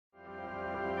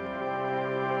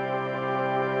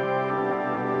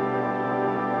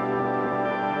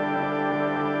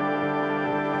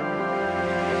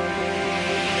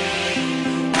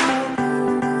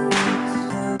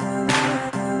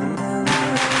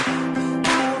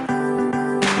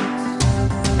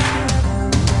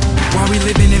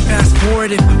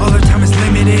short if all our time is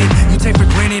limited. You take for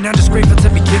granted, I'm just grateful to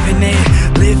be given it.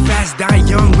 Live fast, die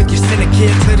young with your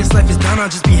syndicate. Till this life is done, I'll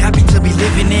just be happy to be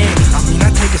living it. I mean,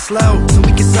 I take it slow so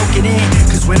we can soak it in,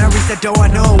 cause when I reach that door I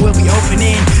know we'll be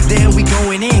opening. Then we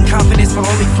going in, confidence my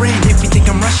only friend. If you think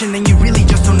I'm rushing, then you really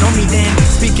just don't know me then.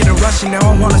 Speaking of rushing, now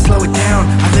I wanna slow it down.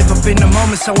 I live up in the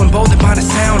moment, so emboldened by the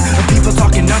sound of people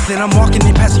talking nothing. I'm walking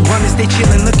in past runners, they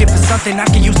chilling, looking for something I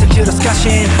can use to chill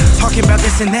discussion. Talking about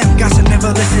this and that, gossip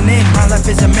never listening. My life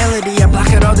is a melody, I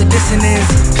block out all the dissonance.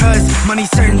 Cause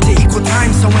money's certain to equal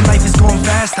time, so when life is going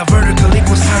fast, a vertical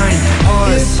equal sign.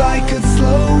 Pause. If I could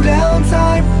slow down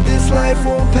time, this life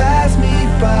won't pass me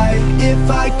by. If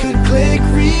I could click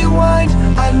rewind,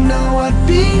 I know I'd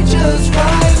be just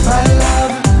right. My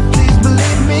love, please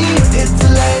believe me, it's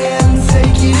delay and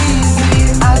take it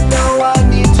easy. I know I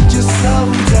need to just slow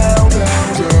down,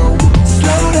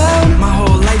 slow down. My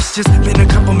whole life's just been a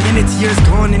couple minutes, years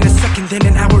gone in a second, then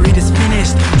an hour it is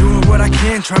finished. Doing what I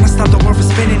can, trying to stop the world from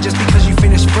spinning. Just because you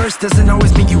finish first doesn't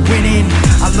always mean you winning.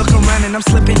 I look around and I'm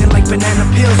slipping in like banana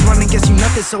pills. Running gets you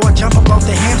nothing, so I jump up off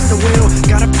the hamster wheel.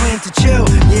 Got a plan to chill,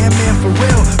 yeah man, for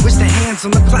real. Wish the hands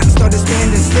on the clock started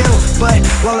standing still. But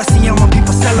while I see all my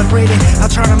people celebrating,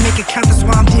 I'll try to make it count, that's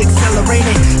why I'm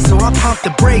de-accelerating. So I pump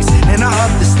the brakes and I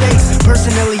up the stakes.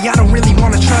 Personally, I don't really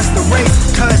wanna trust the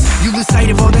race, cause you lose sight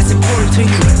of all that's important to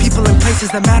you. People and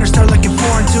places that matter start looking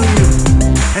foreign to you.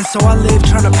 And so I live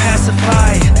trying to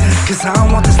pacify, cause I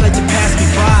don't want this life to pass me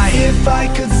by. If I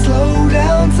could slow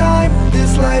down time,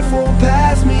 this life won't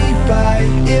pass me by.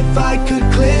 If I could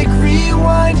click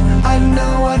rewind, I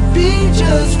know I'd be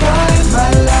just fine.